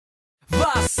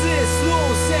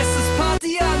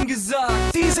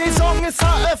sagt. Die Saison ist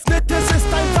eröffnet, es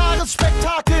ist ein wahres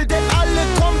Spektakel, denn alle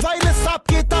kommen, weil es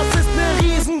abgeht. Das ist eine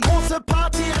riesengroße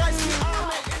Party, reiß die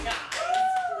Arme.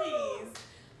 Please.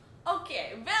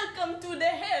 Okay, welcome to the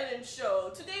Hellen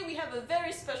Show. Today we have a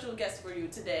very special guest for you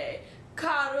today,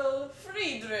 Carl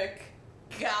Friedrich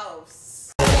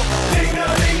Gauss.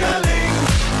 Ding-a-ling-a-ling,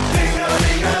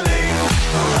 ding-a-ling-a-ling,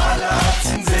 alle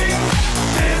Herzen singen,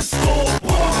 Disco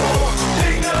Bobo.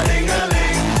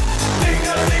 Ding-a-ling-a-ling,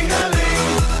 ding-a-ling-a-ling,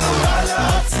 alle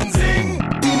Herzen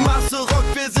singen. Die Masse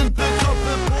rockt, wir sind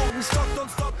bekloppt, Bogen stockt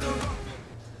und stoppt und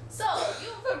rockt. So,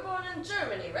 you were born in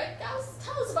Germany, right, Gauss?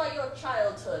 Tell us about your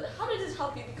childhood. How did it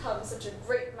help you become such a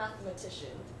great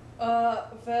mathematician?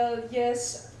 Well,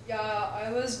 yes,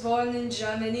 I was born in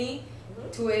Germany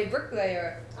to a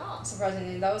bricklayer,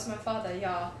 surprisingly. That was my father,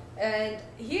 yeah. And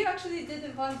he actually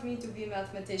didn't want me to be a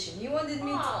mathematician. He wanted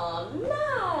me to... Oh,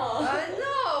 no!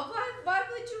 No! Why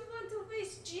would you want to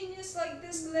waste genius like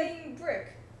this laying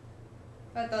brick?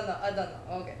 I don't know,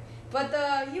 okay. But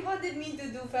he wanted me to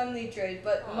do family trade,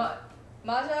 but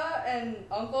Mata and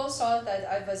uncle saw that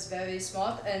I was very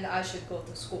smart and I should go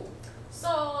to school.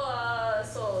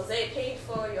 So they paid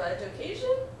for your education?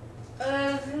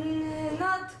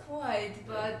 Not quite,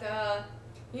 but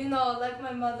you know, like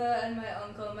my mother and my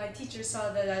uncle, my teacher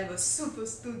saw that I was super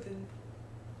student.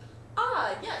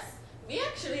 Ah, yes. We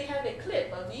actually have a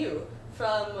clip of you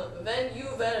from when you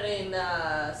were in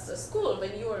school,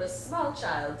 when you were a small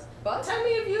child. What? Tell me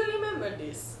if you remember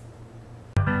this.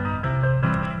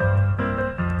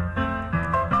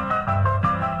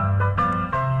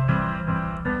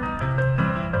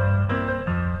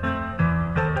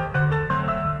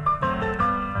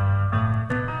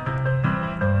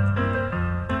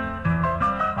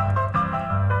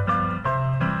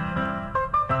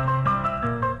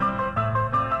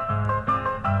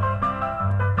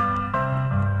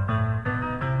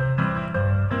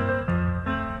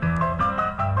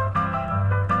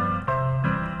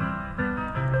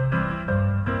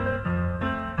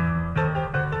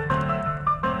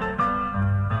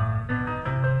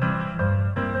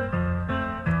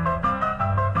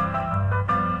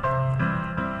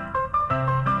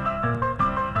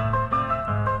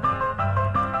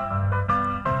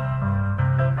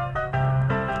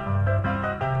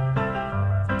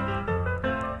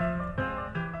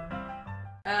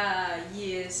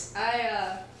 Yes,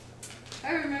 I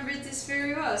remember this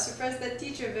very well. I surprised that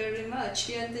teacher very much.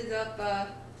 He ended up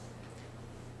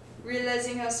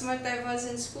realizing how smart I was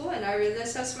in school, and I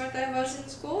realized how smart I was in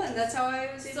school, and that's how I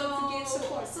was able to gain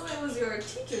support. So it was your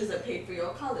teachers that paid for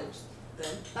your college,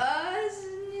 then?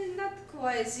 Not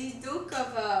quite. The Duke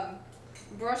of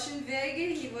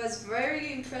Braunschweig, he was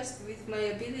very impressed with my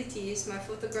abilities, my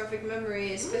photographic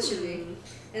memory especially.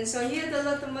 And so he had a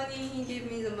lot of money. He gave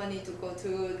me the money to go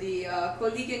to the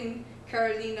Kollegin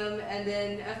Carolinum, and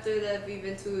then after that we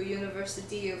went to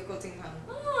University of Göttingen.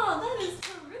 Oh, that is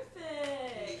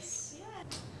terrific! Yes.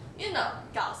 Yeah. You know,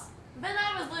 Gauss, when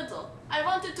I was little, I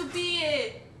wanted to be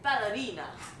a ballerina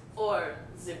or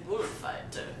the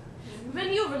bullfighter.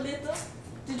 When you were little,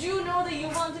 did you know that you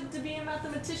wanted to be a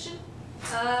mathematician?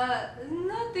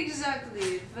 Not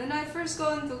exactly. When I first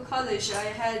got into college, I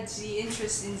had the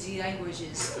interest in the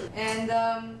languages, and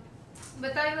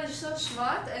but I was so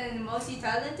smart and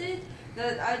multi-talented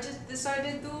that I just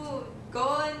decided to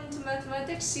go into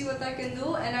mathematics, see what I can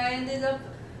do, and I ended up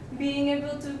being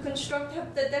able to construct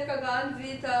the decagon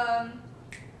with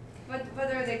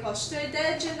what are they called? Straight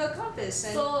edge and a compass.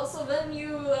 And so when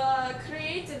you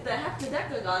created the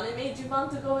heptadecagon, it made you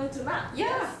want to go into math. yeah,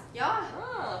 Yes? yeah.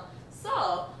 Ah,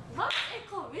 so what a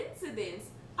coincidence!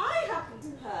 I happen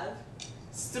to have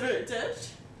straight edge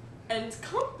and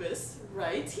compass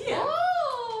right here.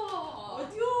 Oh!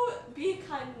 Would you be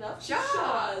kind enough to show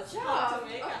us how to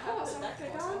make a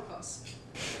heptadecagon? Of course.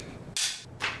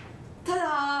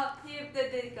 Ta-da!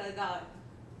 Heptadecagon.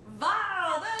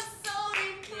 Wow, that's so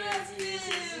impressive! Yes, this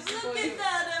is Look for at you.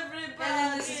 that, everybody!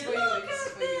 And this is for you, Look this is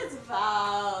at for you. this!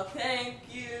 Wow, thank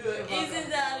you! welcome. Isn't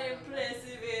that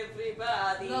impressive,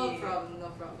 everybody? No problem, no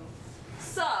problem.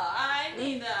 So I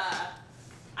need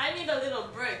a little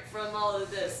break from all of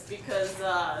this because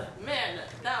man,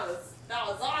 that was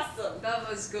awesome. That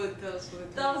was good, that was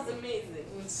good. That was amazing.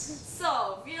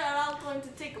 So we are all going to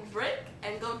take a break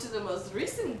and go to the most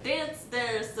recent Dance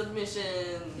Dare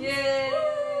submission. Yay!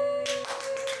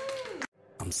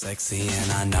 I'm sexy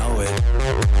and I know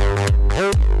it.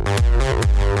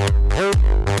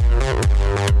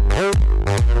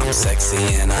 I'm sexy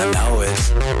and I know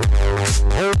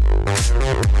it.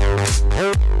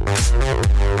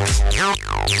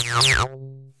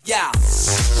 Yeah,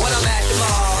 when I'm at the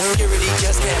mall, security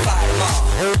just can't fight them all.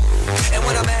 And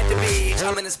when I'm at the beach,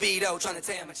 I'm in a Speedo trying to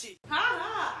tan my cheek.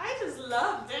 Haha, I just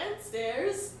love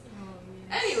downstairs.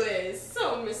 Anyways,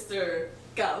 so Mr.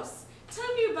 Gauss,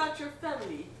 tell me about your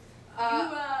family.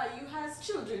 You has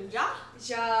children, ja?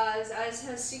 Ja, I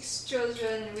have 6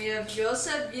 children. We have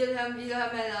Joseph, Wilhelm,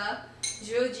 Wilhelmina,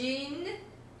 Georgine,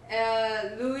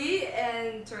 Louis,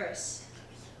 and Therese.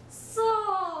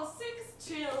 So, 6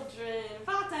 children.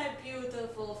 What a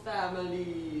beautiful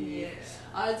family. Yes.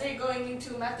 Are they going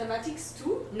into mathematics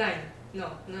too? 9. No.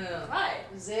 Why?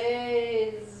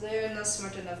 They're not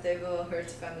smart enough. They will hurt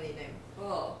family name.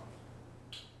 Oh.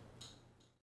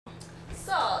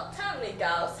 So, tell me,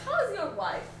 Gauss, how is your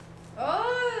wife?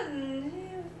 Oh,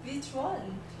 which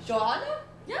one? Johanna?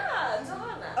 Yeah,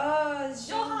 Johanna.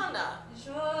 Johanna.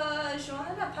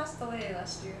 Johanna passed away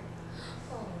last year.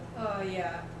 Oh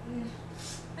yeah.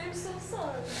 I'm so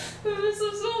sorry. I miss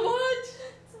her so much.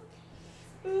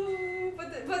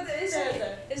 But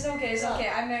it's okay.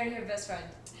 I married her best friend.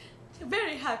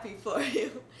 Very happy for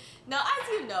you. Now, as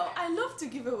you know, I love to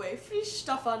give away free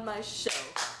stuff on my show.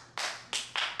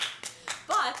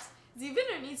 But the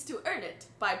winner needs to earn it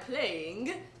by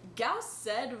playing Gauss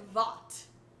Said What.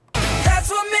 That's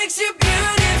what makes you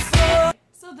beautiful.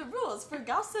 So the rules for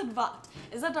Gauss Said What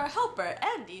is that our helper,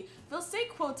 Andy, will say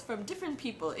quotes from different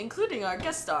people, including our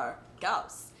guest star,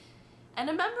 Gauss. And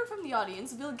a member from the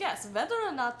audience will guess whether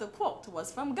or not the quote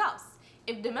was from Gauss.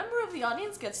 If the member of the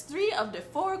audience gets 3 of the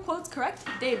 4 quotes correct,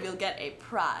 they will get a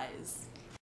prize.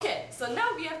 Okay, so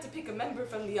now we have to pick a member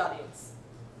from the audience.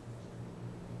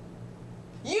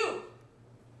 You!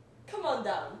 Come on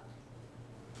down.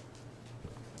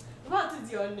 What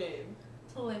is your name?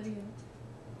 Olivia.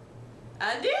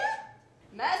 Andy?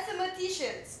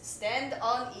 Mathematicians stand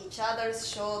on each other's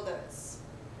shoulders.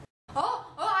 Oh,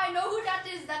 I know who that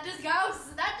is. That is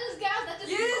Gauss. That is Gauss. That is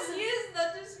Yes,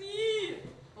 that is me.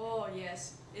 Oh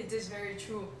yes, it is very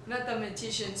true.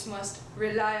 Mathematicians must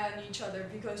rely on each other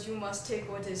because you must take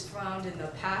what is found in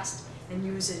the past and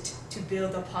use it to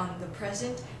build upon the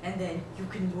present, and then you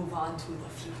can move on to the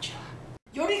future.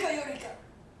 Eureka!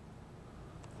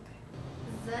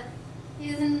 That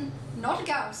is not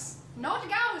Gauss. Not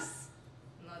Gauss.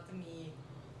 Not me.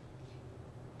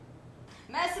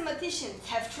 Mathematicians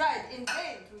have tried in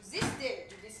vain through this day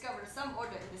to discover some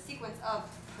order in the sequence of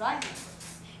prime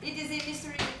numbers. It is a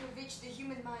mystery into which the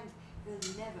human mind will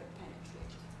never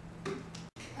penetrate.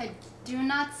 I do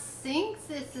not think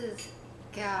this is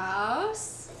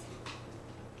Gauss.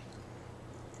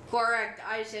 Correct,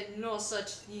 I said no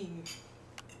such thing.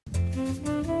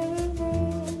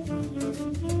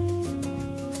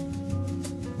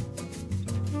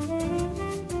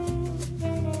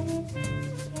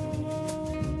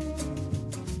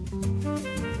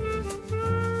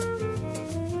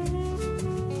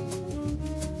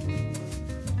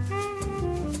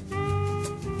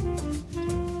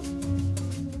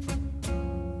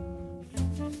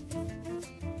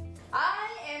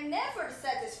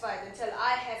 Until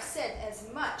I have said as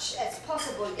much as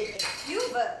possible in a few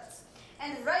words.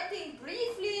 And writing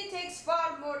briefly takes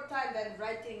far more time than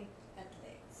writing at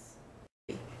length.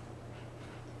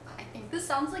 I think this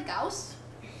sounds like Gauss.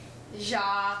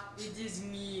 Ja, it is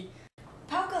me.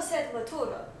 Pauka said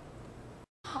Matura.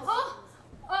 Oh,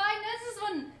 I know this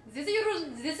one.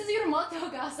 This is your motto,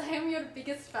 Gauss. I am your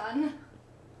biggest fan.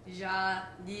 Ja,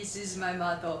 this is my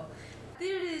motto.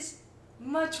 There is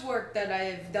much work that I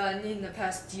have done in the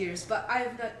past years, but I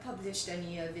have not published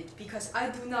any of it because I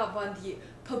do not want the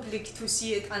public to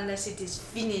see it unless it is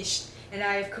finished and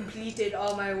I have completed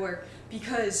all my work,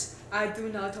 because I do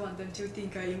not want them to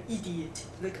think I am idiot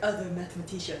like other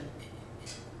mathematicians.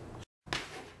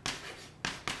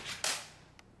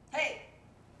 Hey,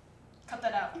 cut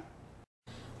that out.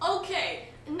 Okay,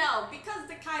 now because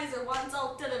the Kaiser wants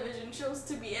all television shows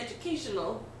to be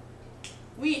educational,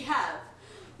 we have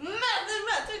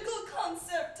mathematical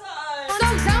concept time!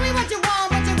 So tell me what you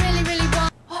want, what you really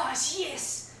want. Oh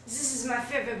yes, this is my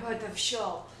favorite part of the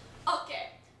show. Okay,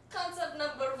 concept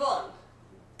number 1,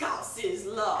 Gauss's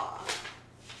law.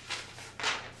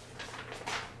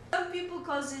 Some people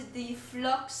call it the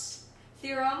flux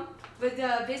theorem, but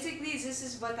basically this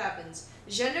is what happens.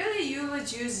 Generally you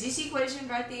would use this equation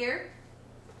right here,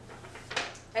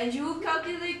 and you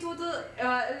calculate total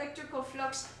electrical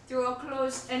flux through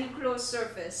a enclosed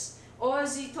surface, or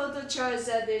the total charge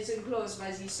that is enclosed by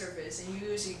the surface, and you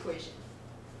use the equation.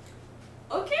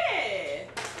 Okay,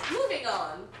 moving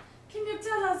on. Can you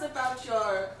tell us about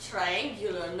your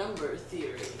triangular number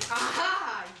theory?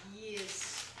 Aha!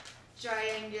 Yes!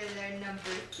 Triangular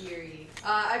number theory.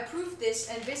 I proved this,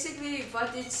 and basically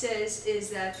what it says is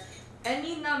that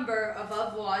any number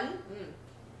above 1,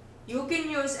 You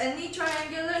can use any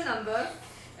triangular number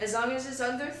as long as it's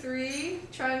under 3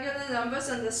 triangular numbers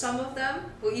and the sum of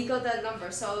them will equal that number.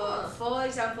 So for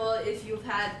example, if you've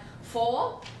had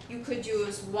 4, you could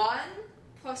use 1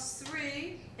 plus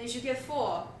 3 and you get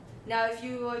 4. Now if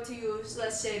you were to use,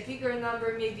 let's say, a bigger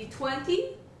number, maybe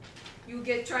 20, you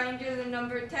get triangular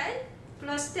number 10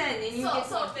 plus 10 and you get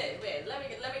 4. Wait, let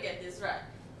me get this right.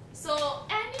 So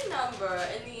any number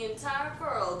in the entire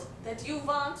world that you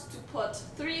want to put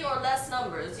 3 or less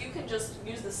numbers, you can just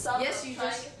use the sum. Yes, you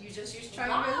just use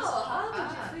triangles. Wow, how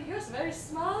did you figure? You're very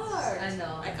smart. I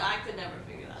know. I could never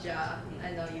figure that out. Yeah,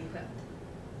 I know you could.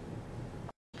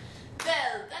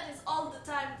 Well, that is all the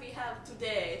time we have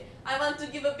today. I want to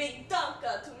give a big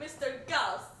danke to Mr.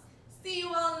 Gauss. See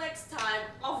you all next time.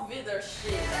 Auf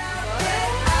Wiedersehen.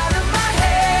 Out of my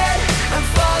head, I'm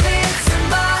falling to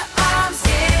my arms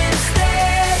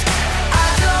instead. I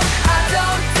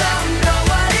don't